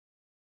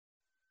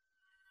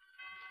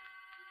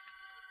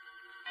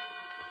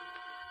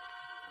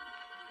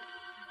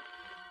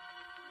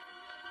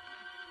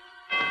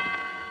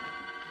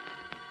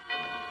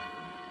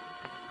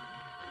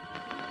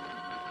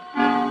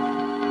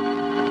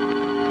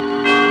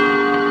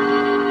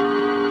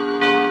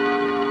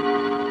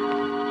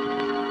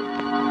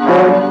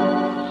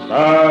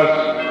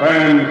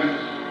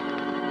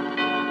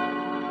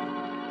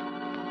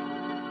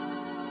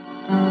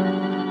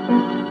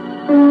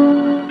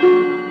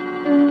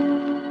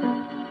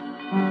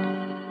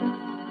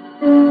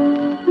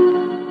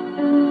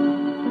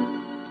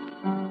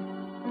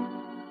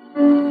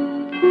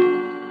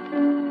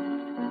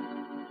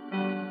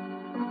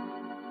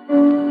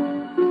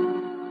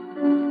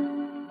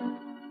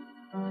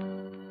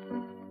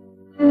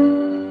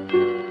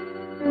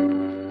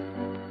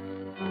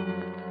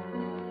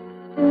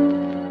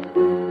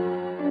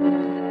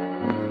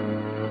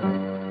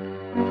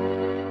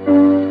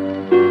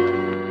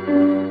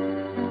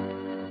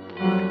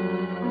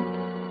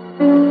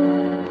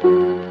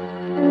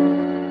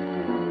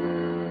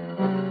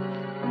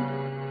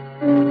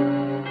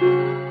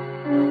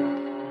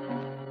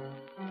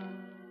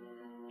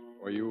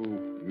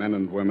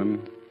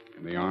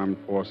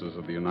Forces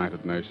of the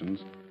United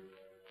Nations,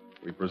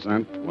 we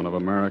present one of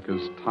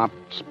America's top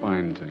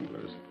spine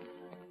tinglers,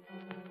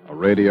 a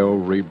radio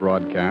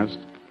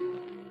rebroadcast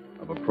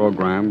of a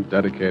program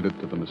dedicated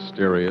to the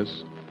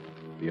mysterious,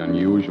 the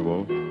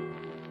unusual,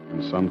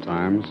 and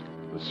sometimes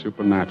the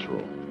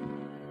supernatural.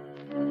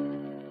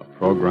 A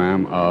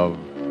program of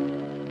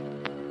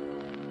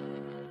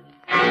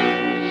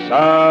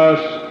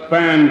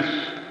suspense.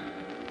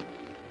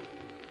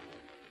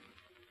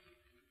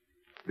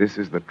 This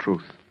is the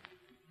truth.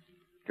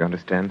 You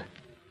understand?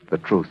 The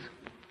truth.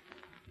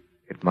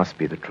 It must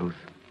be the truth.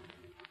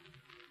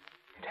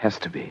 It has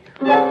to be.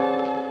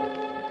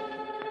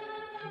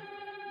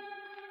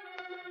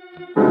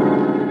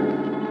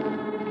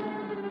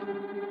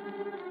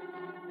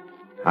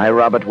 I,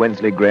 Robert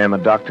Winsley Graham, a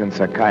doctor and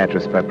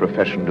psychiatrist by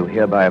profession, do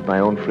hereby of my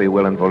own free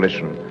will and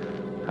volition,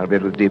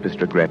 albeit with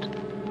deepest regret,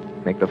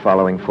 make the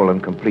following full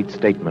and complete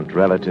statement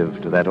relative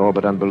to that all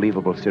but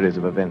unbelievable series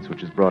of events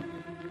which has brought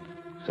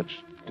such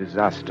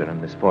disaster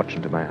and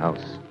misfortune to my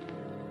house,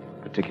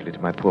 particularly to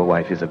my poor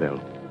wife, Isabel.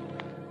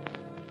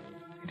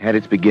 It had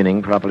its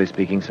beginning, properly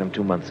speaking, some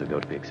 2 months ago,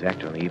 to be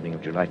exact, on the evening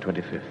of July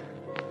 25th.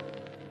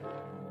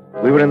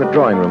 We were in the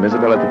drawing room,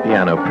 Isabel at the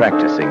piano,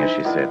 practicing, as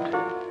she said.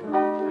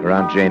 Her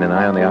Aunt Jane and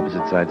I on the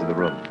opposite sides of the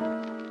room.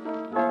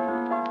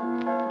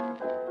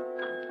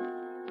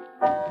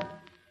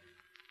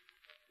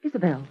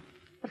 Isabel,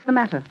 what's the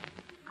matter?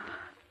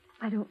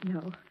 I don't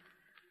know.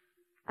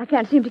 I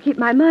can't seem to keep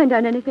my mind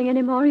on anything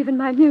anymore, even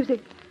my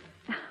music.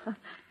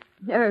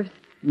 Nerves.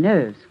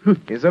 Nerves?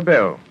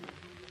 Isabel.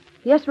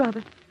 Yes,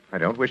 Robert. I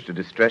don't wish to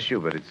distress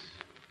you, but it's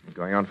been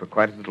going on for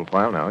quite a little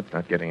while now. It's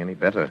not getting any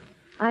better.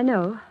 I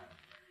know.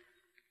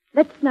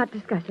 Let's not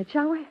discuss it,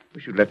 shall we?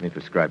 You should let me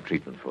prescribe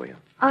treatment for you.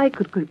 I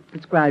could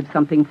prescribe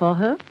something for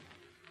her.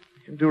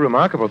 You can do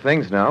remarkable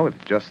things now with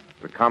just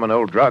the common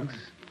old drugs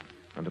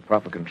under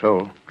proper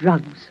control.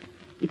 Drugs.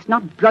 It's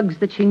not drugs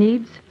that she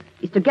needs.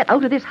 It's to get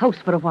out of this house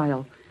for a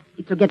while.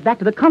 It's to get back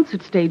to the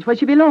concert stage where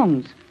she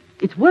belongs.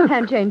 It's work.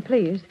 Aunt Jane,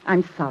 please.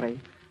 I'm sorry.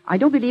 I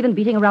don't believe in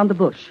beating around the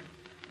bush.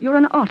 You're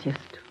an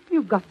artist.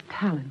 You've got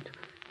talent.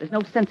 There's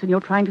no sense in your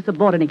trying to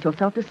subordinate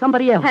yourself to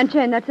somebody else. Aunt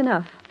Jane, that's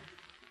enough.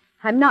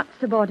 I'm not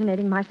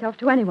subordinating myself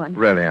to anyone.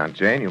 Really, Aunt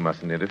Jane, you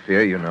mustn't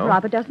interfere, you know.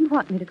 Robert doesn't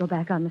want me to go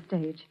back on the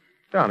stage.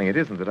 Darling, it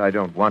isn't that I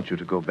don't want you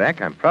to go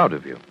back. I'm proud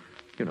of you.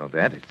 You know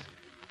that. It's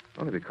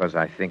only because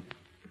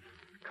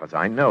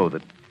I know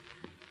that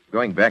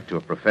going back to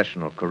a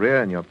professional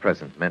career in your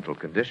present mental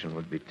condition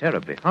would be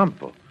terribly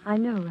harmful. I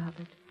know,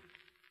 Robert.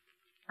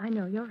 I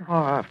know, you're right. Oh,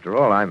 after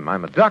all, I'm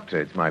a doctor.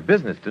 It's my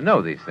business to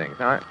know these things.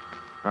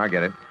 I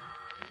get it.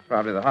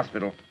 Probably the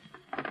hospital.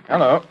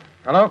 Hello?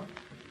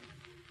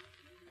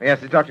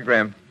 Yes, it's Dr.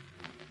 Graham.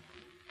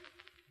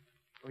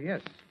 Oh,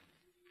 yes.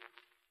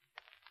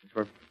 It's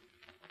for...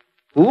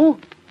 Who?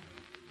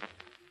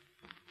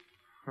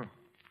 Huh.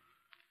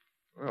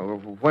 Well,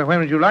 when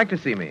would you like to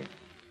see me?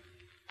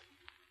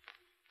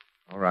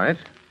 All right.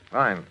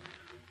 Fine.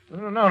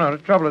 No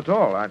trouble at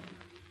all.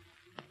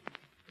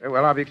 Very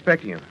well, I'll be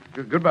expecting you.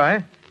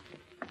 Goodbye.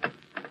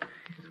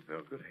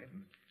 Isabel, good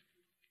heavens.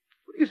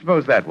 What do you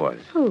suppose that was?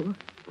 Who?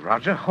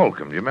 Roger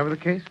Holcomb. Do you remember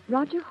the case?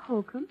 Roger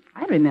Holcomb?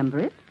 I remember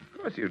it.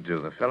 Of course you do.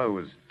 The fellow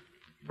was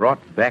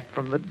brought back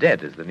from the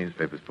dead, as the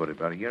newspapers put it,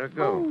 about a year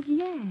ago. Oh,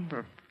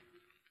 yes.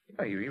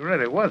 Yeah, he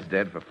really was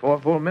dead for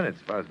 4 full minutes,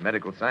 as far as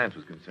medical science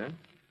was concerned.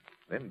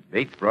 Then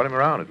Bates brought him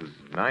around. It was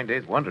 9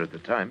 days' wonder at the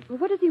time. Well,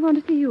 what does he want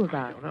to see you I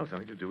about? don't know.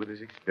 Something to do with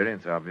his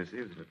experience, obviously.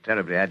 He was in a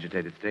terribly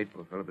agitated state.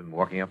 Poor fellow had been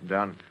walking up and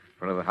down in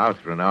front of the house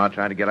for an hour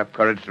trying to get up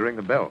courage to ring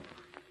the bell.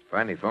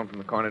 Finally phoned from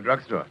the corner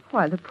drugstore.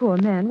 Why, the poor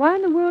man. Why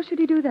in the world should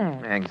he do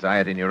that?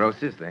 Anxiety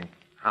neurosis. They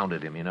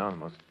hounded him, in the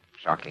most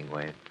shocking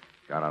way.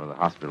 Got out of the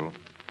hospital.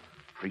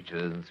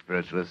 Preachers and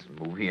spiritualists and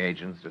movie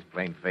agents, just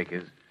plain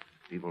fakers.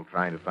 People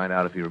trying to find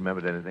out if he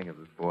remembered anything of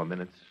the 4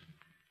 minutes.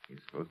 He's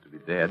supposed to be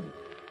dead.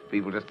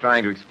 People just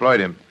trying to exploit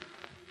him.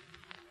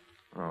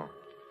 Oh,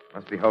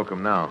 must be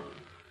Holcomb now.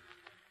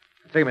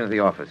 Take him into the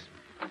office.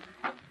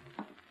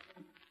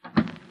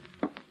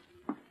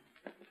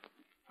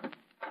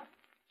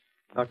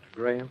 Dr.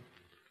 Graham?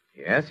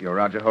 Yes, you're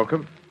Roger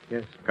Holcomb?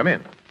 Yes. Come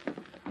in.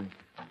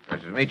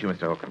 Pleasure to meet you,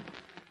 Mr. Holcomb.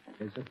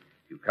 Is it?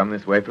 You come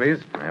this way, please.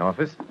 My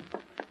office.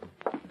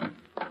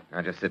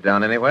 Now just sit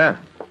down anywhere.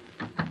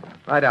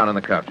 Lie down on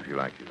the couch if you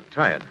like. You look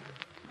tired.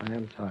 I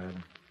am tired.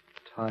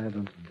 Tired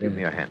unto death. Give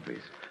me your hand,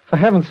 please. For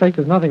heaven's sake,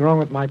 there's nothing wrong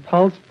with my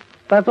pulse.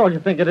 If that's all you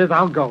think it is,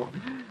 I'll go.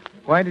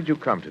 Why did you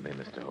come to me,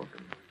 Mr.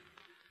 Holcomb?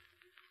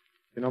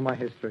 You know my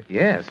history?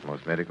 Yes,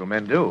 most medical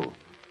men do.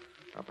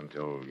 Up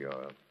until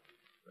your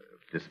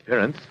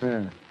disappearance.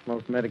 Yeah,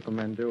 most medical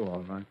men do,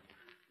 all right.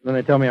 Then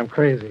they tell me I'm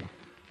crazy. Do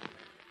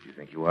you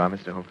think you are,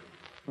 Mr. Holcomb?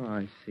 Oh,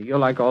 I see. You're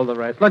like all the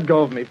rest. Let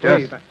go of me,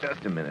 please.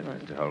 Just a minute,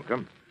 Mr.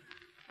 Holcomb.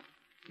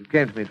 You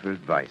came to me for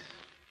advice.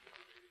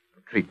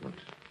 For treatment.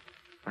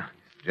 I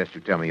suggest you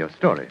tell me your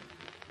story.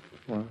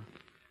 Well,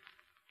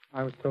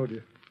 I was told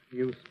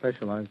you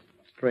specialize in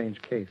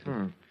strange cases.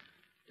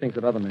 Things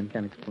that other men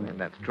can't explain. And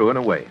that's true in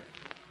a way.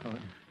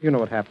 You know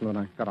what happened when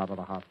I got out of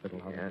the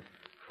hospital. Yes.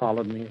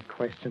 followed me,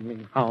 questioned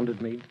me,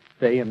 hounded me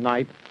day and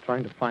night,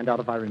 trying to find out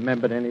if I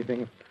remembered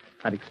anything, if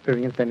I'd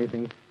experienced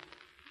anything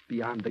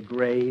beyond the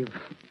grave.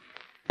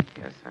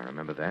 Yes, I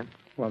remember that.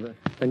 Well,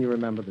 then you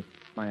remember that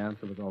my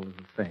answer was always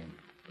the same.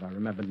 That I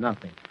remembered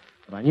nothing.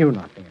 That I knew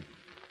nothing.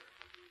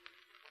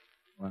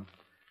 Well,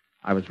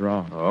 I was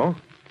wrong. Oh?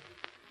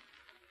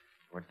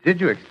 What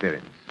did you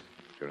experience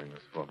during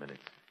those 4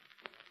 minutes?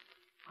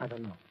 I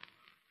don't know.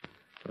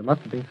 But it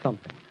must have been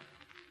something.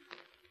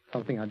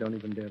 Something I don't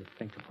even dare to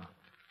think about.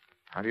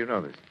 How do you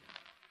know this?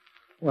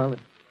 Well,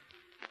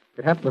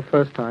 it happened the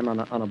first time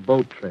on a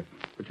boat trip,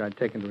 which I'd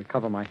taken to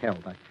recover my health.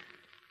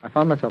 I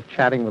found myself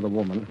chatting with a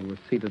woman who was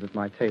seated at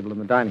my table in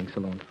the dining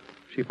saloon.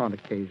 She found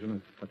occasion,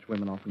 as such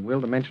women often will,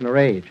 to mention her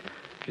age.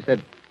 She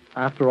said,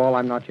 "After all,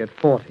 I'm not yet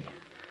 40.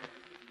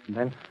 And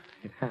then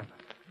it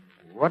happened.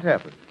 What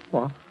happened?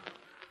 Well,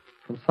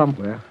 from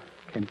somewhere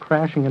came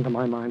crashing into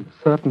my mind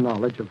the certain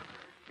knowledge of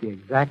the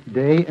exact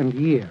day and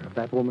year of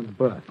that woman's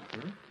birth.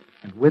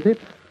 And with it,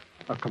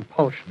 a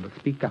compulsion to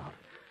speak out.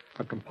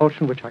 A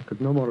compulsion which I could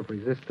no more have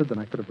resisted than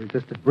I could have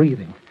resisted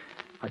breathing.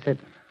 I said,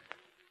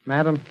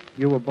 "Madam,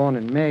 you were born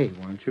in May,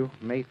 weren't you?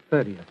 May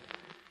 30th.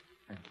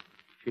 And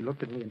she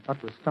looked at me in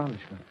utter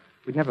astonishment.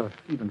 We'd never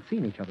even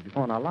seen each other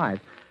before in our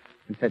lives.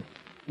 And said,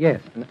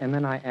 "Yes." And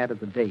then I added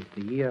the date,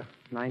 the year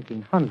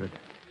 1900.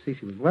 See,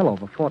 she was well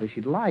over 40.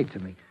 She'd lied to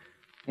me.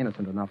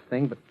 Innocent enough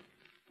thing, but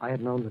I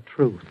had known the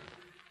truth.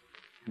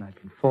 And I'd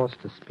been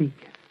forced to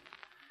speak.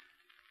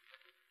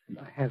 And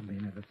I have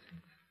been ever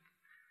since.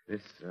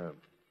 This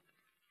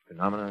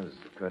phenomena has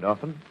occurred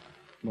often?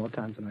 More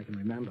times than I can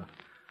remember.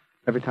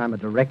 Every time a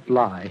direct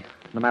lie,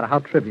 no matter how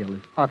trivial,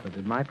 is uttered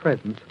in my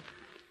presence,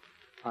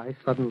 I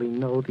suddenly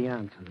know the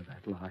answer to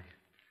that lie.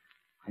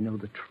 I know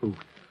the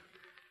truth.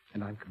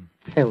 And I'm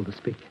compelled to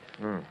speak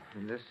it.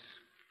 And this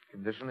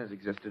condition has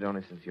existed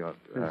only since your...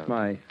 Since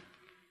my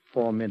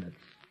 4 minutes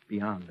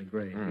beyond the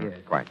grave, yes.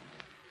 Quite.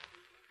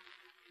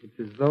 It's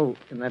as though,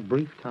 in that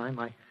brief time,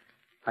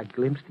 I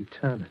glimpsed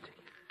eternity.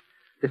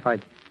 As if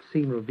I'd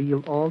seen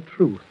revealed all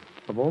truth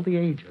of all the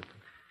ages.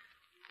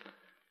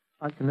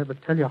 I can never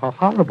tell you how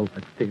horrible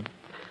that seems.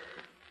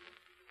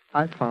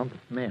 I found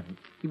that men,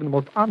 even the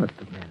most honest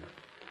of men,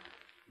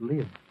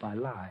 live by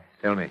lies.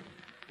 Tell me,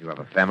 you have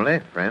a family,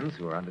 friends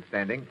who are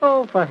understanding?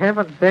 Oh, for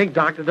heaven's sake,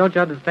 Doctor, don't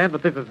you understand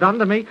what this has done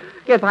to me?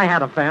 Yes, I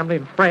had a family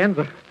and friends,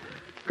 a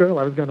girl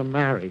I was going to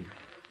marry.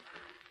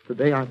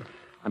 Today I'm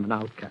an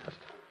outcast,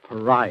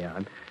 pariah.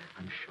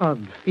 I'm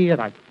shunned, feared.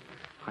 I'm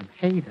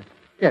hated.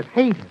 Yes,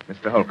 hated.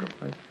 Mr.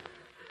 Holcomb.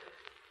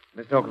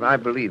 Mr. Holcomb, I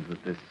believe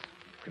that this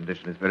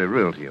condition is very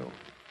real to you.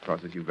 It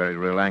causes you very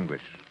real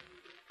anguish.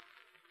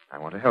 I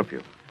want to help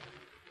you.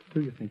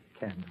 Do you think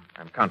you can?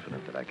 I'm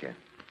confident that I can.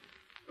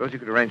 Suppose you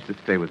could arrange to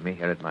stay with me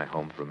here at my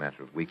home for a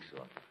matter of weeks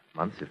or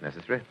months, if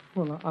necessary.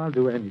 Well, I'll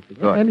do anything.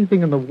 Good.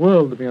 Anything in the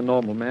world to be a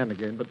normal man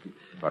again, but...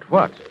 But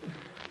what?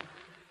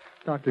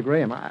 Dr.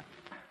 Graham,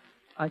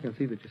 I can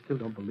see that you still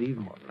don't believe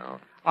me. Oh, no.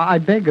 I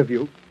beg of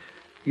you.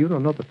 You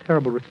don't know the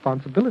terrible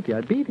responsibility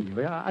I'd be to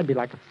you. I'd be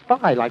like a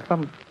spy, like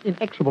some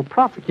inexorable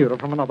prosecutor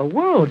from another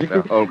world.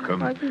 Mr.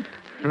 Holcomb,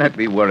 let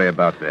me worry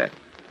about that.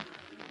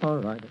 All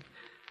right.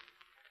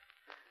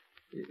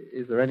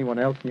 Is there anyone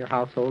else in your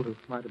household who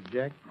might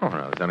object? Oh,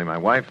 no, there's only my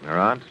wife and her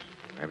aunt.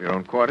 You have your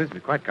own quarters. Be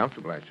quite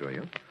comfortable, I assure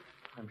you.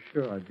 I'm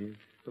sure I'd be.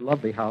 It's a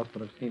lovely house,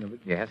 but I've seen of it.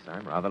 Yes,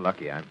 I'm rather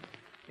lucky. I'm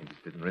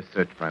interested in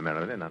research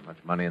primarily. Not much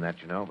money in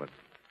that, you know, but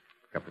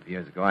a couple of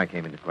years ago I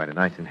came into quite a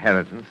nice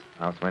inheritance.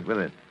 House went with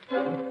it.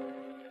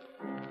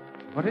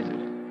 What is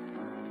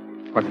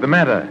it? What's the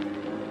matter?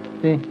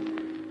 The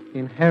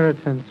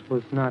inheritance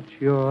was not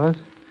yours.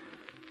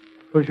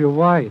 It was your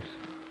wife's.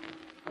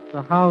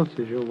 The house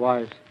is your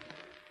wife's.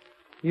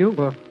 You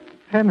were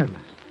penniless.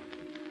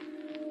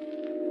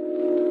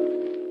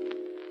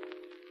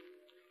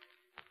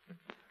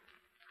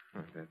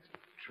 If that's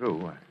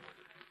true,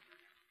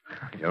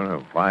 I don't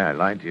know why I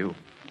lied to you.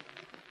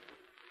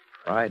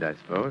 Pride, I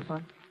suppose.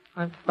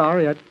 I'm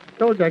sorry. I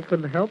told you I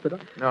couldn't help it.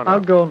 No. I'll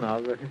go now.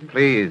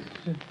 Please.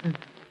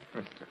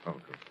 Mr.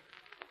 Holcomb,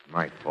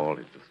 my fault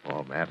is a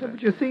small matter.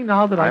 But you see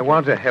now that I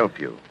want to help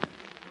you.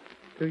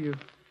 Do you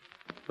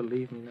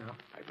believe me now?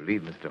 I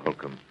believe, Mr.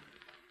 Holcomb,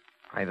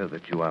 either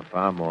that you are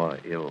far more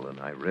ill than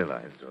I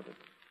realized, or that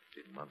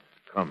in months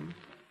to come,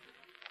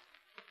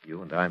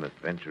 you and I must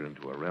venture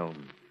into a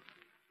realm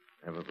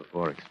never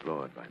before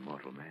explored by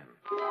mortal man.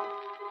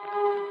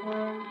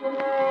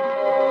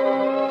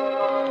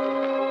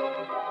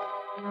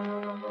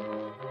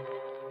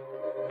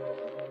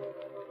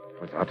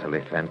 It was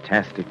utterly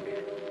fantastic,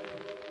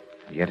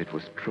 and yet it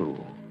was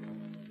true.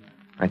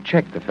 I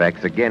checked the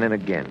facts again and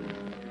again.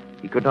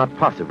 He could not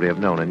possibly have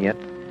known, and yet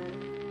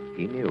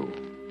he knew.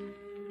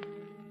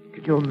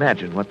 Could you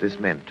imagine what this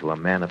meant to a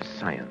man of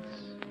science?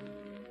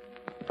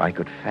 If I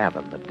could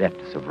fathom the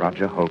depths of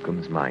Roger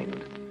Holcomb's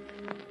mind,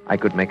 I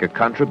could make a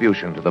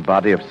contribution to the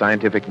body of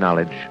scientific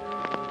knowledge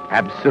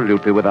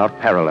absolutely without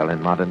parallel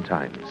in modern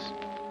times.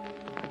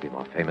 I'd be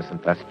more famous than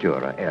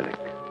Pasteur or Ehrlich.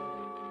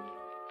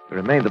 There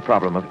remained the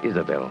problem of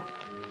Isabel.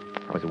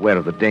 I was aware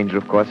of the danger,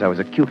 of course. I was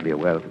acutely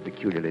aware of the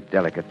peculiarly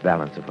delicate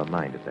balance of her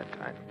mind at that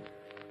time.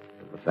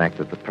 Of the fact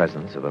that the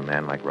presence of a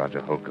man like Roger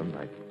Holcomb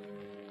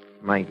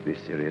might be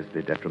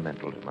seriously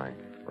detrimental to my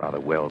rather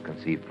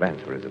well-conceived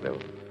plans for Isabel.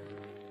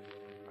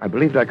 I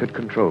believed I could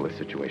control the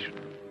situation.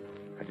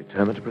 I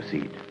determined to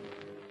proceed.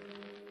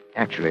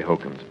 Actually,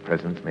 Holcomb's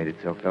presence made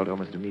itself felt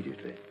almost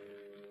immediately.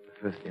 The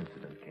first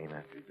incident came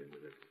after he'd been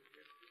with us.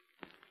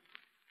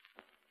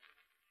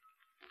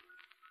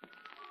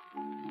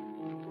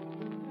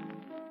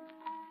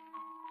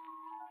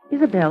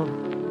 Isabel,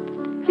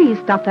 please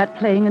stop that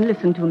playing and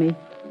listen to me.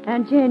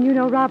 Aunt Jane, you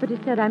know Robert has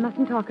said I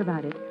mustn't talk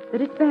about it,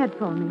 that it's bad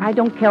for me. I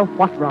don't care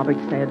what Robert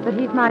said. But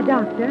he's my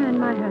doctor and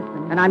my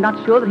husband. And I'm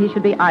not sure that he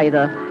should be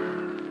either.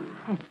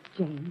 Aunt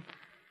Jane,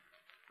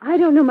 I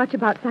don't know much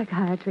about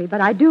psychiatry,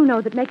 but I do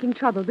know that making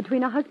trouble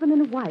between a husband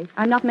and a wife...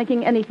 I'm not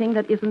making anything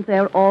that isn't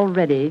there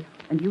already,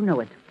 and you know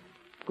it.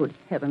 Good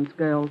heavens,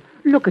 girl.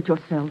 Look at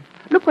yourself.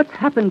 Look what's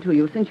happened to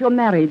you since your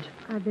marriage.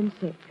 I've been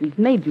sick. He's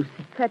made you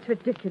sick. That's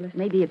ridiculous.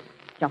 Maybe it's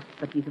just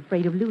that he's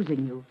afraid of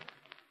losing you.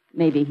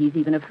 Maybe he's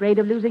even afraid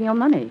of losing your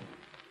money.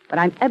 But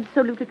I'm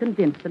absolutely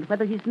convinced that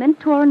whether he's meant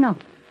to or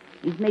not,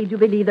 he's made you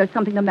believe there's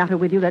something the matter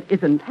with you that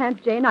isn't.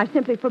 Aunt Jane, I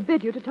simply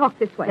forbid you to talk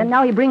this way. And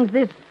now he brings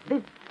this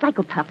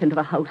psychopath into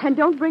the house. And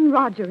don't bring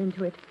Roger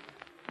into it.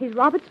 He's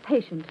Robert's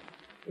patient.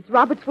 It's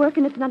Robert's work,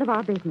 and it's none of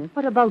our business.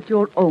 What about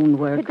your own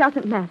work? It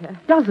doesn't matter.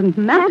 Doesn't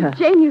matter? Aunt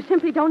Jane, you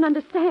simply don't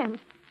understand.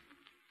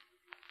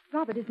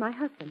 Robert is my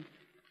husband.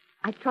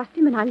 I trust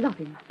him and I love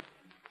him.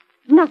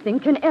 Nothing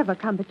can ever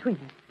come between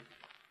us.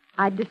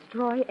 I'd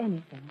destroy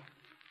anything.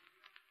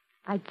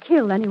 I'd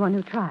kill anyone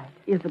who tried.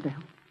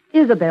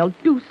 Isabel,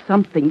 do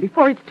something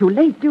before it's too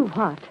late. Do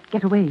what?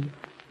 Get away.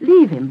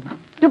 Leave him.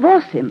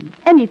 Divorce him.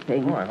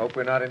 Anything. Oh, I hope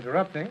we're not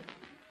interrupting.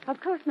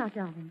 Of course not,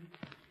 darling.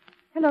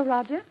 Hello,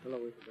 Roger. Hello,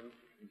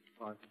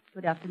 Isabel.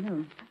 Good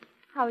afternoon.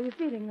 How are you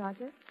feeling,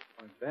 Roger?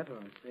 I'm better,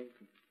 I think.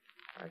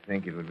 I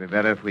think it would be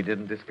better if we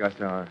didn't discuss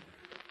our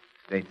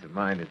states of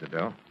mind,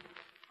 Isabel.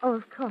 Oh,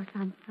 of course,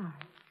 I'm sorry.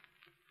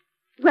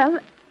 Well,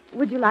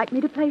 would you like me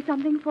to play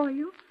something for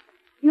you?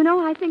 You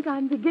know, I think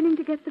I'm beginning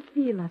to get the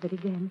feel of it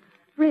again.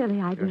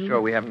 Really, I do. You're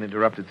sure we haven't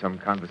interrupted some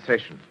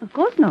conversation? Of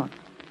course not.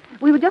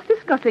 We were just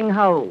discussing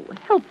how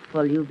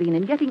helpful you've been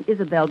in getting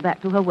Isabel back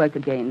to her work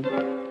again.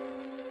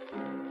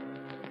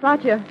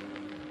 Roger.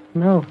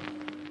 No.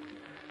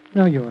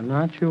 No, you were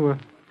not. You were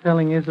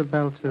telling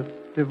Isabel to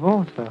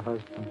divorce her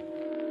husband.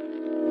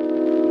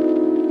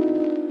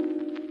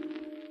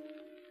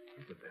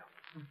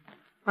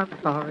 I'm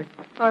sorry.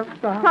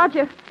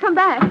 Roger, come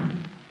back.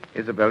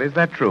 Isabel, is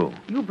that true?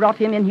 You brought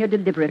him in here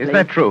deliberately. Is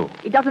that true?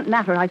 It doesn't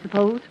matter, I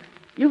suppose.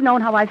 You've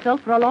known how I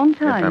felt for a long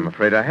time. Yes, I'm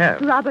afraid I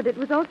have. Robert, it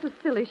was all so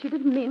silly. She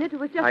didn't mean it. It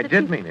was just I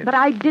did mean it. But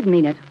I did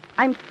mean it.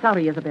 I'm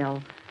sorry,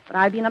 Isabel. But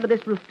I've been under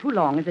this roof too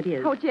long as it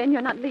is. Oh, Jane,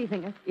 you're not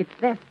leaving us. It's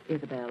best,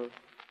 Isabel.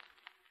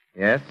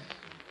 Yes?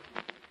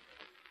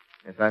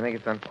 Yes, I think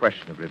it's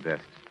unquestionably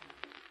best.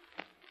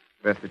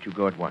 Best that you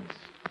go at once.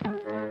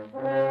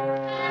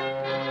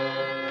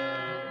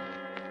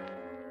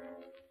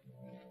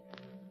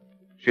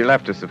 She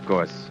left us, of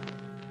course.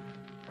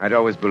 I'd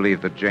always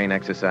believed that Jane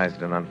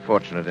exercised an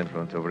unfortunate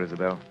influence over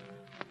Isabel.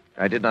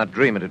 I did not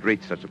dream it had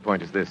reached such a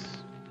point as this.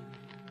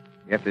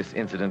 Yet this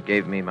incident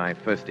gave me my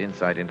first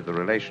insight into the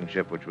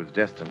relationship which was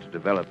destined to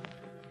develop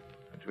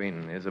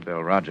between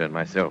Isabel, Roger, and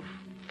myself.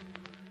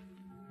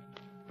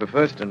 The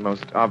first and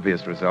most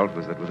obvious result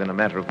was that within a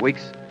matter of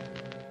weeks,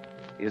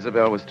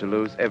 Isabel was to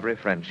lose every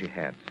friend she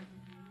had.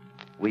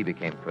 We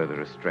became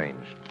further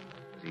estranged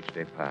as each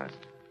day passed.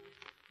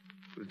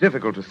 It was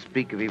difficult to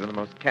speak of even the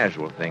most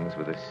casual things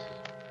with this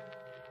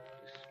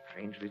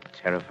strangely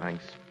terrifying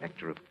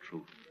specter of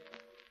truth,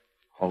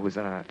 always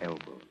at our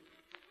elbow.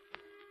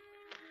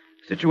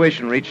 The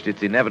situation reached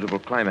its inevitable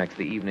climax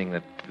the evening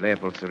that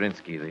Leopold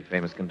Serinsky, the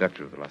famous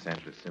conductor of the Los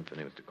Angeles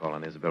Symphony, was to call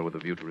on Isabel with a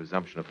view to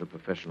resumption of her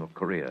professional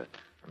career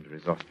under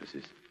his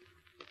auspices.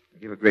 I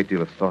gave a great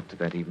deal of thought to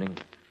that evening.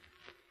 It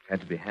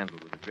had to be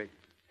handled with a great...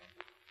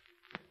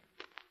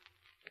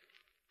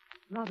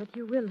 Robert,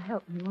 you will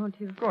help me, won't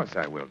you? Of course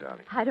I will,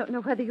 darling. I don't know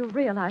whether you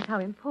realize how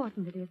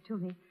important it is to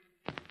me.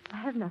 I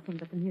have nothing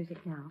but the music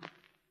now.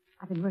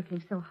 I've been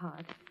working so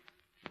hard.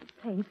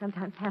 Playing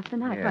sometimes half the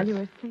night Yes. while you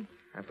were asleep.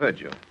 I've heard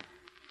you.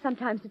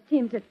 Sometimes it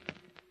seems that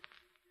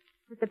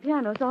the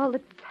piano's all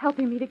that's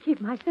helping me to keep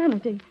my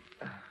sanity.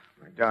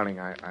 My darling,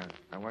 I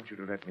want you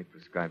to let me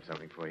prescribe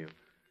something for you.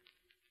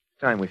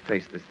 Time we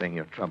face this thing,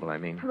 your trouble, I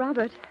mean.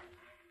 Robert,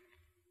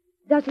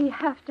 does he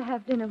have to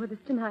have dinner with us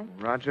tonight?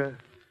 Roger,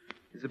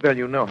 Isabel,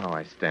 you know how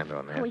I stand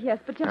on that. Oh, yes,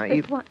 but just Now,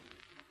 this one.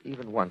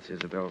 Even once,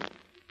 Isabel,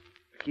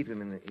 keep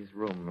him in his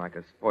room like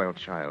a spoiled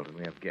child when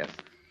we have guests.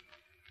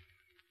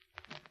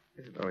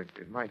 Isabel,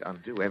 it might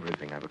undo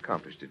everything I've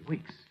accomplished in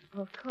weeks.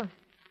 Oh, of course.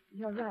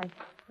 You're right.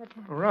 But,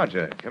 Oh,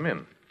 Roger, come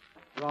in.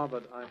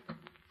 Robert,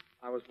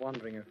 I was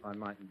wondering if I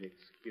mightn't be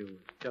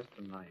excused just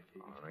tonight.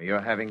 Oh,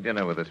 you're having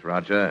dinner with us,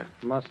 Roger.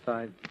 Must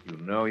I? You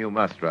know you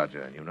must,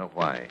 Roger, and you know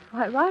why.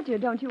 Why, Roger,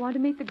 don't you want to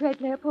meet the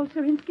great Leopold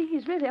Surinsky?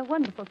 He's really a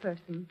wonderful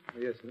person.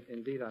 Yes,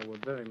 indeed, I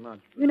would very much.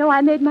 You know,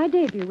 I made my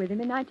debut with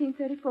him in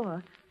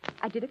 1934.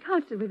 I did a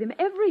concert with him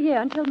every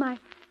year until I...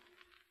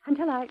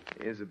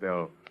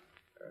 Isabel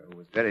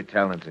was very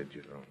talented,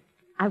 you know.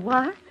 I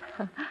was?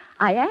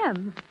 I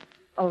am.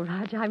 Oh,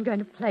 Roger, I'm going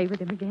to play with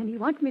him again. He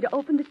wants me to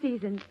open the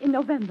season in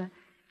November.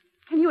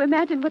 Can you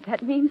imagine what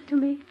that means to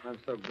me? I'm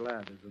so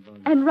glad, Isabel.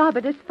 And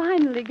Robert has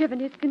finally given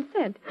his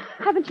consent.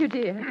 Haven't you,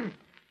 dear?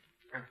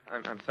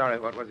 I'm sorry.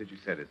 What was it you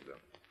said, Isabel?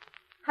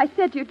 I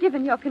said you'd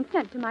given your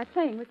consent to my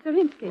playing with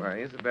Surinsky. Well,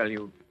 Isabel,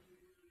 you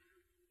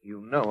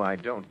know I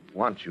don't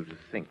want you to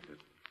think that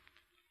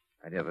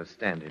I'd ever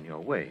stand in your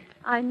way.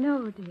 I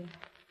know, dear.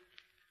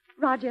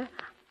 Roger,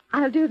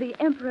 I'll do the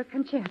Emperor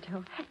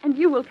Concerto, and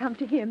you will come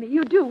to hear me.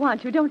 You do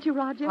want to, don't you,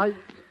 Roger?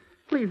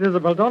 Please,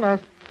 Isabel, don't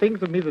ask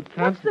things of me that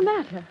can't... What's the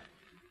matter?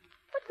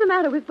 What's the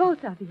matter with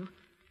both of you?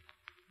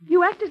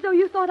 You act as though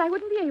you thought I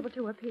wouldn't be able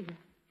to appear.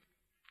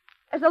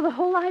 As though the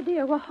whole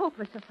idea were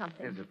hopeless or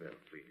something. Isabel,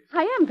 please.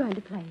 I am going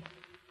to play.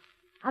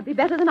 I'll be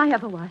better than I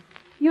ever was.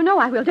 You know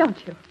I will,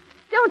 don't you?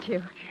 Don't you?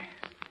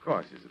 Yes, of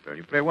course, Isabel.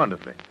 You play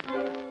wonderfully.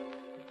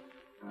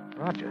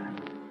 Roger.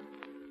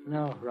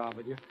 No,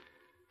 Robert,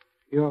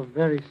 you're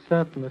very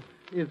certain that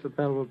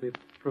Isabel will be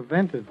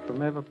prevented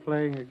from ever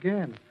playing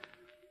again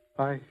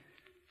by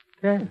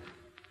death.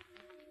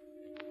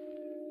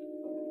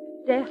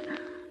 Death?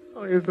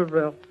 Oh,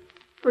 Isabel,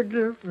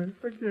 forgive me,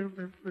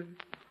 please.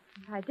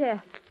 By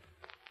death?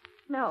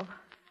 No.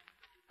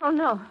 Oh,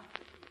 no.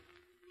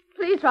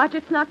 Please, Roger,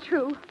 it's not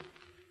true.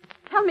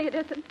 Tell me it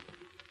isn't.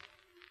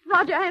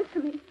 Roger, answer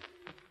me.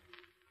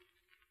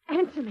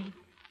 Answer me.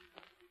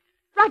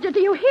 Roger,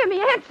 do you hear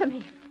me? Answer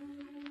me.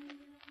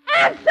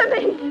 Answer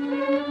me!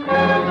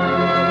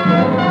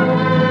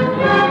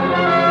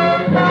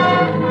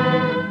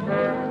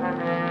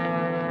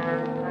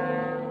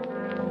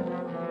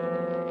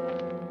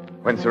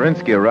 When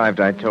Surinsky arrived,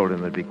 I told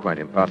him it'd be quite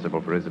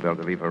impossible for Isabel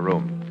to leave her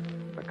room.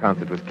 The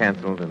concert was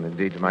canceled, and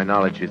indeed, to my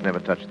knowledge, she's never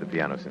touched the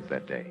piano since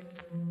that day.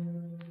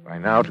 By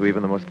now, to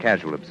even the most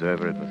casual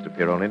observer, it must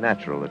appear only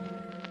natural that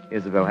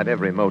Isabel had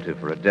every motive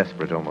for a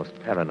desperate, almost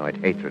paranoid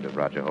hatred of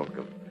Roger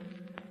Holcomb.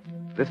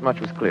 This much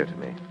was clear to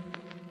me.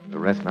 The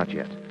rest, not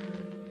yet.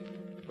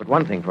 But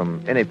one thing,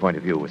 from any point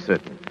of view, was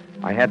certain.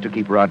 I had to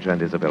keep Roger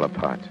and Isabel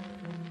apart.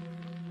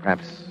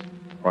 Perhaps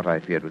what I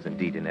feared was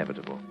indeed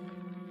inevitable.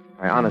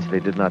 I honestly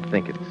did not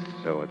think it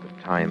so at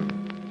the time.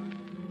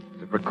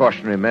 As a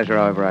precautionary measure,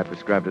 however, I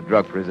prescribed a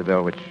drug for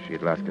Isabel, which she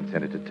at last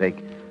consented to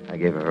take. I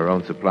gave her her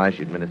own supply.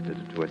 She administered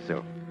it to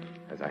herself,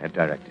 as I had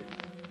directed.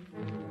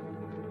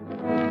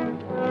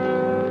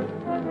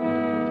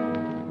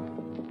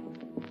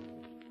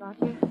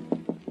 Roger?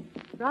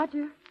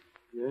 Roger?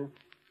 Yeah?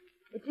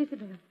 It's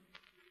Isabel.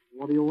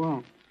 What do you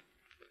want?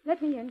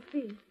 Let me in,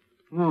 please.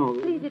 No.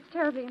 Please, it's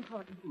terribly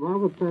important.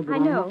 Robert said that I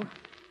know.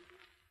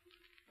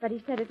 But he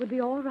said it would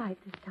be all right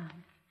this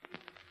time.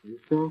 You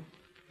sure?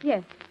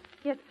 Yes.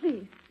 Yes,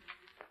 please.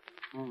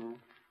 All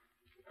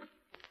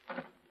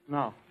right.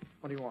 Now,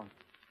 what do you want?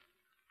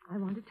 I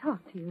want to talk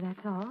to you,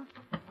 that's all.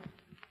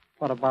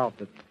 What about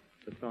that's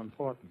so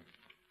important?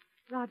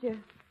 Roger,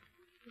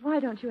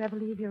 why don't you ever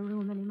leave your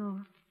room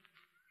anymore?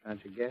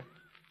 Can't you guess?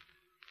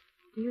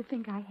 Do you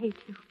think I hate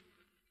you?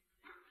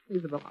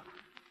 Isabel,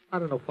 I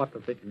don't know what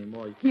to think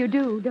anymore. You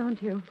do, don't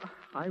you?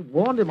 I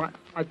warned him.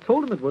 I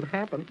told him it would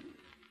happen.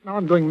 Now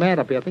I'm going mad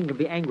up here, thinking of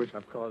the anguish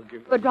I've caused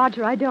you. But,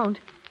 Roger, I don't.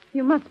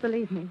 You must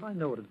believe me. I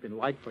know what it's been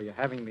like for you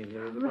having me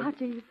here, Isabel.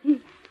 Roger, you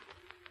see,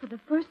 for the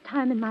first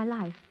time in my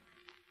life,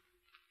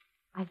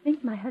 I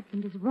think my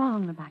husband is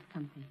wrong about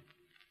something.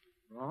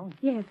 Wrong?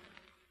 Yes.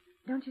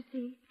 Don't you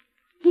see?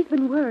 He's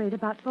been worried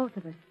about both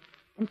of us.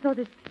 And so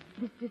this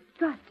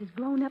distrust has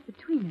grown up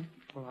between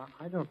us. Well,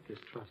 I don't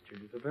distrust you,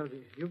 Isabel.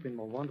 You've been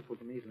more wonderful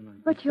to me than I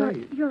But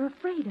say. you're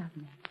afraid of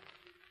me.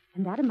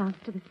 And that amounts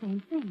to the same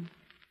thing.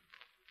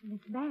 And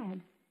it's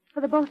bad.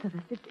 For the both of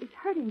us. It's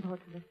hurting both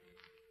of us.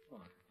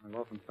 Well, I've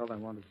often felt I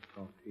wanted to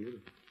talk to you, to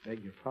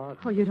beg your pardon.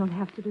 Oh, you don't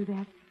have to do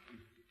that.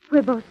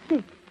 We're both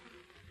sick.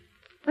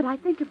 But I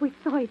think if we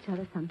saw each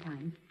other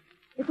sometimes,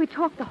 if we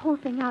talked the whole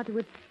thing out, it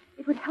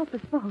would help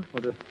us both.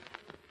 Well, does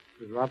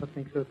Robert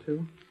think so,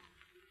 too?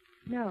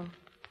 No.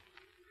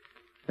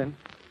 Then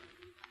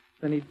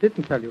he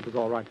didn't tell you it was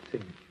all right to see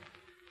me.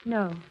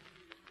 No.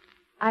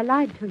 I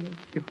lied to you.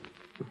 You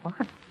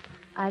what?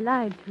 I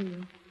lied to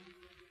you.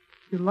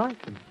 You lied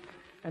to me.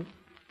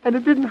 And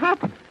it didn't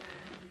happen.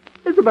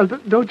 Isabel,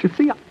 don't you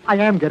see? I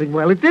am getting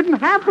well. It didn't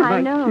happen.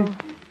 I know.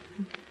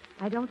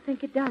 I don't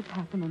think it does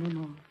happen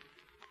anymore.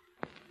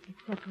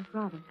 Except with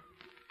Robert.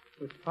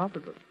 With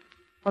Robert?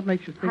 What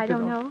makes you think I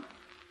don't know.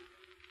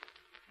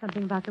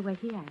 Something about the way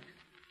he acts.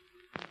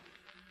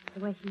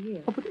 The way he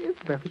is. Oh, but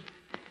Isabel,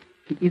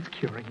 he is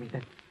curing me.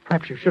 Then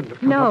perhaps you shouldn't have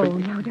come up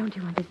with... No, don't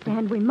you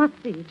understand? We must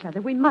see each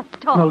other. We must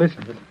talk. No,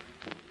 listen.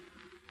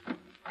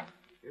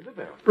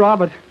 Isabel.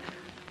 Robert.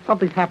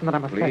 something's happened that I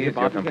must tell you Please,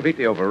 you're about.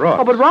 completely overwrought.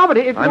 Oh, but Robert,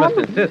 if I must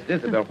insist.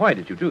 Isabel, why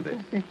did you do this?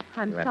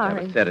 I'm You have to have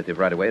sorry. a sedative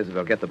right away.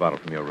 Isabel, get the bottle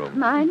from your room.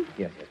 Mine?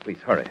 Yes, please,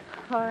 hurry.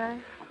 All right.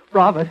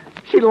 Robert,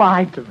 she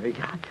lied to me.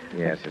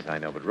 Yes, I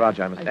know. But,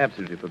 Roger, I must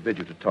absolutely forbid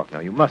you to talk now.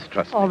 You must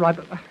trust me. All right,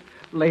 but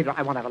later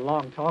I want to have a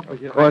long talk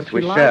with you. Of course She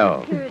we lied.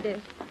 shall. Here it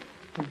is.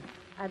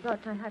 I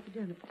brought my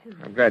hypodermic, too.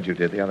 I'm glad you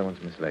did. The other one's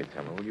mislaid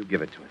somewhere. Will you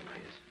give it to him,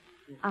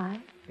 please? I?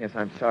 Yes,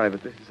 I'm sorry,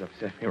 but this has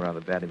upset me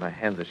rather badly. My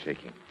hands are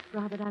shaking.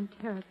 Robert, I'm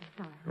terribly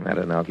sorry. No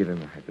matter now. Give him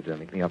the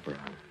hypodermic in the upper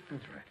arm.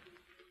 That's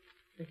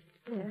right.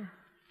 There.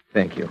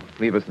 Thank you.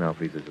 Leave us now,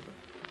 please, Isabel.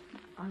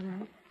 All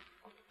right.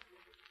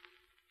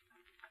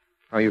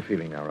 How are you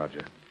feeling now,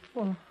 Roger?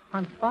 Well,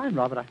 I'm fine,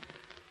 Robert.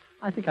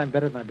 I think I'm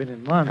better than I've been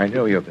in months. I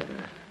know you're better.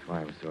 That's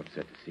why I was so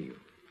upset to see you.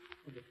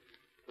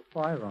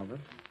 Why, Robert?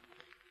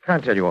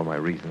 Can't tell you all my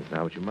reasons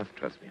now, but you must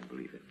trust me and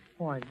believe in me.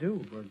 Oh, I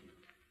do, but...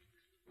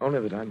 Only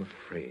that I'm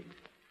afraid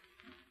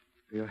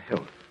for your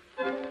health.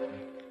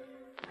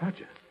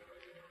 Roger.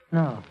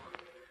 No.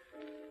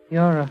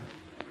 You're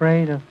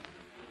afraid of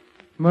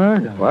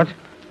murder. What?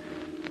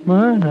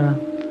 Murder.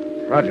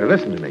 Roger,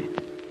 listen to me.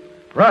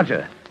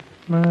 Roger!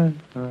 Murder.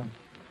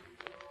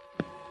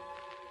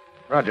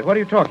 Roger, what are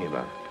you talking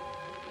about?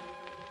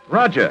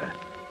 Roger!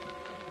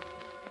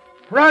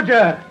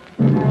 Roger!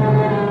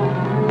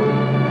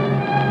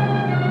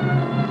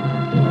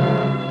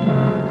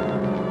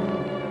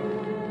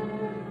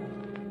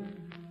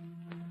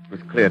 It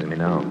was clear to me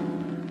now.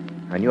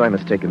 I knew I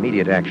must take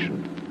immediate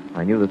action.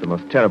 I knew that the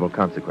most terrible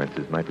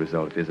consequences might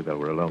result if Isabel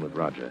were alone with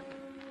Roger,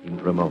 even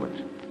for a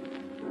moment.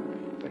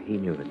 But he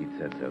knew that he'd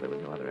said so. There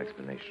was no other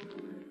explanation.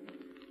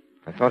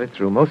 I thought it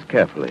through most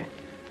carefully.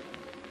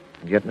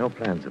 And yet no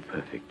plans are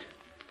perfect.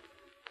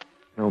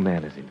 No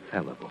man is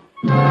infallible.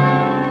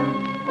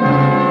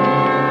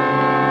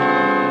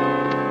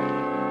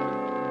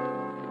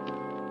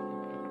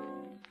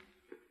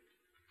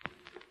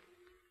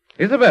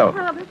 Isabel!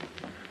 Robert,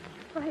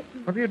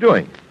 frightened. What are you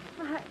doing?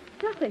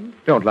 Nothing.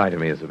 Don't lie to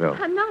me, Isabel.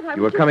 I'm not.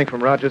 You were coming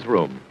from Roger's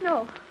room.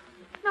 No.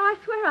 No, I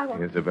swear I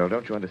won't. Isabel,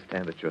 don't you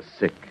understand that you're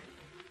sick?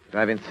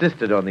 That I've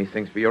insisted on these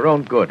things for your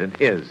own good and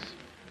his.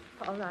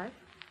 All right.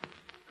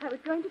 I was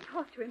going to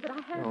talk to him, but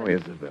I haven't. Oh,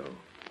 Isabel.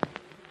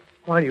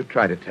 Why do you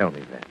try to tell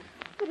me that?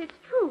 But it's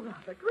true,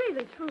 Robert.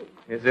 Really true.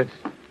 Is it?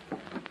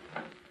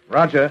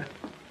 Roger?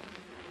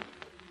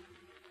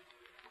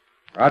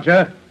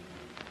 Roger?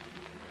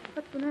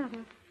 What's the matter?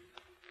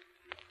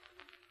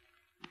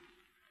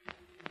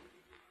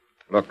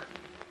 Look,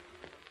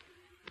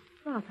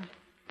 Robert.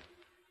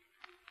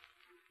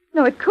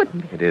 No, it couldn't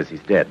be. it is.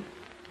 He's dead.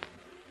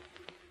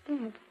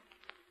 Dead.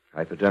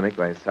 Hypodermic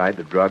by his side,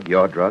 the drug,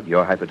 your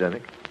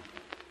hypodermic.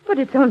 But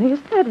it's only a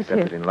Except that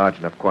sedative. in large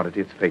enough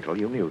quantity, it's fatal.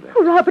 You knew that.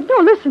 Oh, Robert,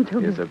 don't listen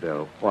to me.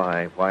 Isabel,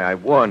 why? Why, I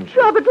warned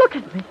you. Robert, look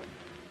at me.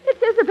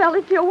 It's Isabel.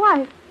 It's your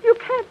wife. You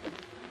can't.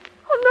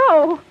 Oh,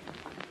 no.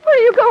 Where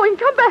are you going?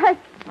 Come back.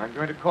 I'm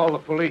going to call the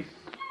police.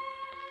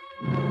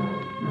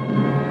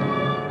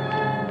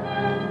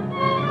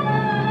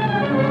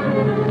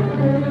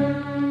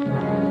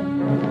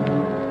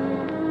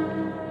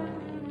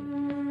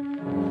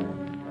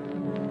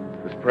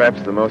 It was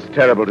perhaps the most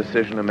terrible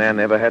decision a man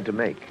ever had to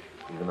make,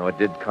 even though it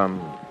did come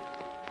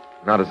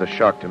not as a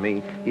shock to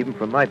me, even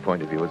from my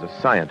point of view as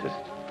a scientist.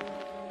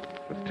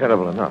 It was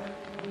terrible enough.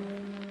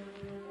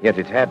 Yet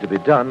it had to be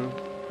done,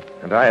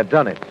 and I had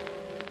done it.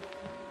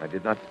 I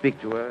did not speak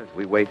to her as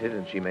we waited,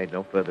 and she made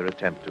no further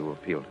attempt to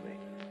appeal to me.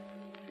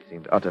 She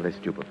seemed utterly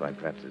stupefied,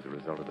 perhaps as a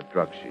result of the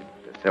drugs she'd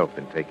herself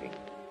been taking.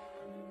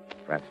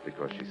 Perhaps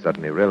because she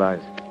suddenly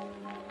realized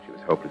she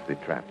was hopelessly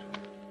trapped.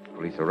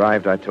 Police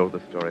arrived, I told the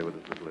story with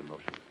as little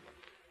emotion.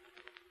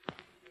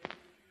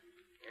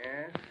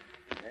 Yes,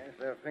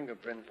 there are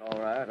fingerprints, all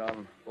right,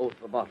 on both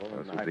the bottle and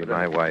Those the would be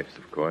hypodermic. my wife's,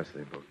 of course.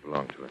 They both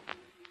belong to her.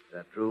 Is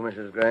that true,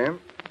 Mrs. Graham?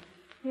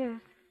 Yes.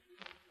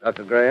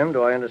 Dr. Graham,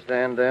 do I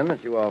understand, then,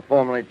 that you are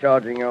formally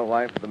charging your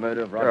wife with the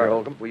murder of Roger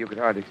Holcomb? Well, you could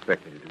hardly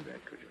expect me to do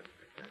that, could you?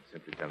 I'm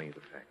simply telling you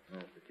the facts.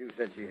 Yes, but you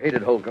said she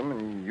hated Holcomb,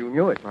 and you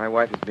knew it. My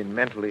wife has been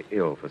mentally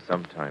ill for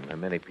some time. There are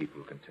many people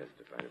who can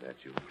testify to that.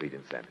 You plead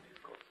insanity,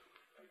 of course.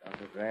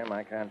 Dr. Graham,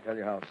 I can't tell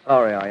you how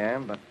sorry I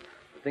am, but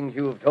the things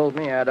you have told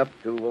me add up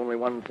to only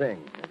one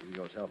thing, as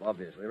you yourself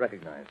obviously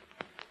recognize.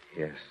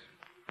 Yes.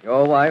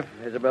 Your wife,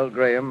 Isabel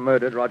Graham,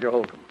 murdered Roger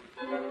Holcomb.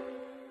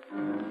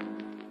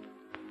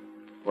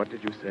 What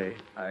did you say?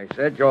 I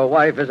said your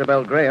wife,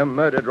 Isabel Graham,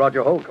 murdered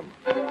Roger Holcomb.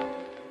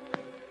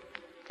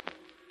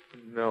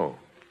 No.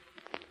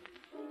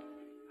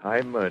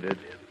 I murdered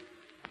him.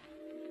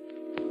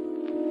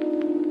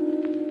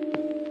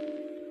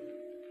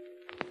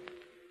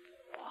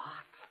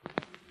 What?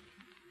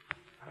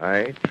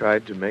 I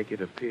tried to make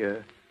it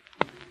appear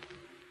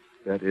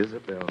that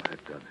Isabel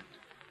had done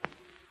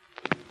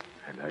it.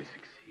 And I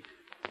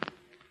succeeded.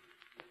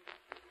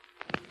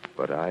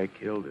 But I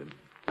killed him.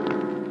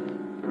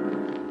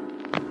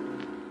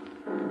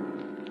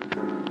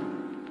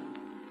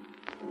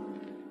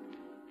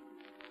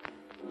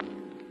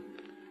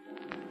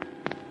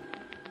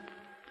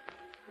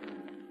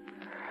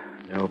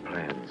 No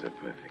plans are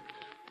perfect.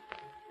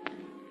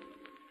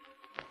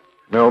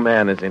 No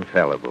man is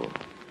infallible.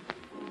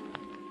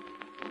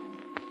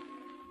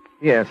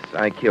 Yes,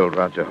 I killed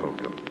Roger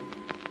Holcomb.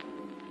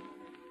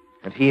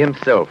 And he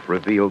himself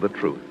revealed the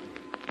truth.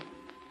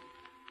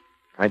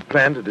 I'd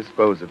planned to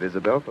dispose of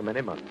Isabel for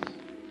many months.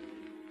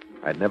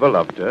 I'd never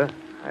loved her.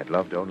 I'd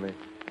loved only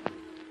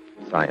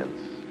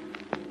science.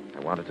 I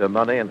wanted her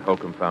money, and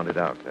Holcomb found it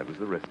out. That was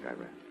the risk I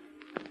ran.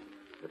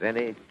 But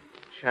any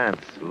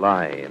chance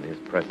lie in his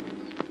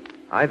presence,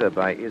 either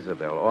by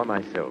Isabel or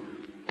myself,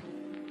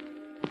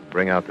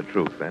 bring out the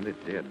truth, and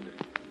it did.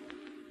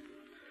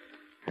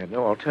 I had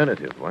no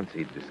alternative once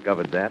he'd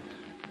discovered that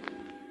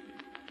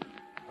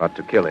but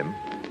to kill him.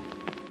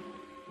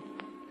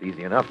 It's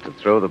easy enough to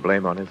throw the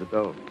blame on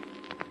Isabel.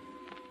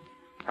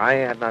 I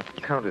had not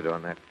counted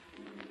on that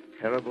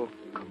terrible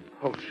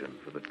compulsion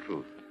for the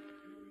truth.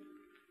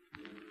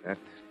 That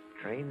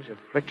strange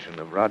affliction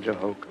of Roger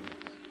Holcomb's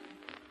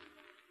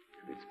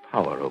and its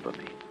power over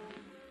me.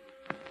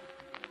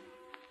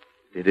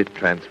 Did it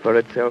transfer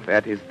itself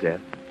at his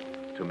death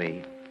to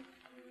me?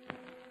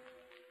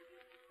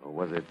 Or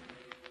was it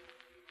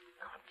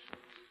conscience?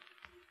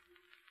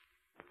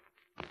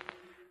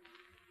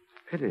 It's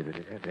a pity that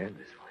it had to end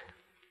this way.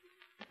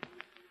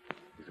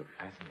 It was a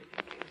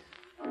fascinating case.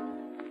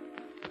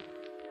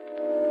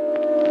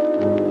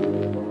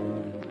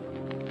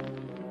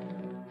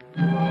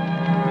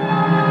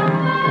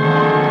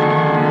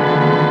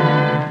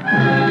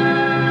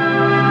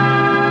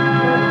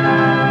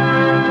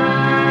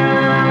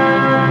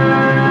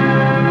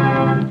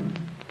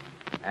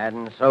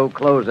 And so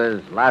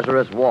closes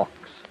Lazarus Walks,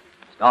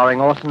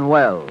 starring Orson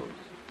Welles.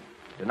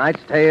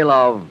 Tonight's tale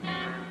of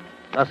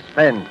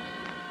suspense.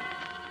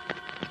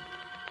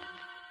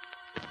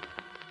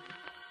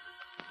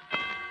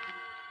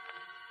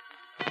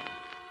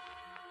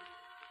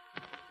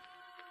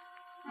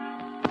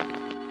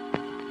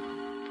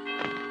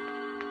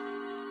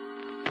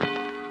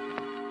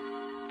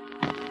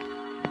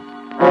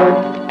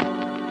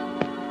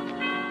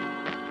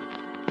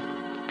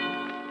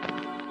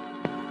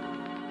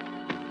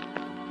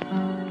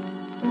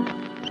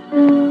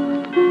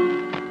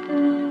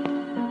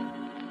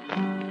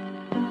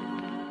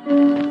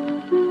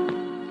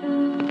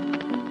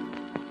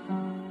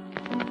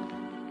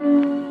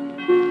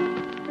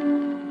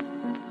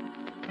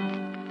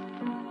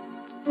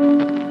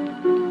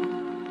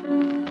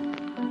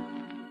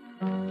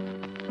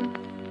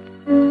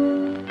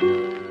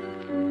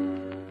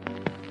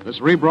 This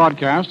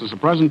rebroadcast is a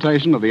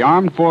presentation of the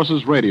Armed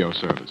Forces Radio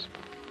Service.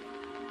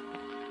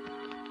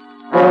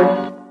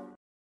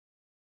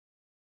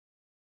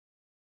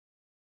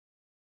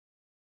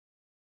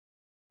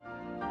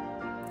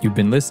 You've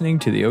been listening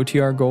to the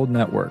OTR Gold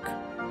Network.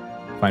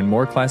 Find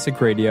more classic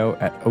radio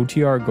at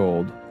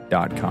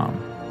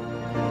otrgold.com.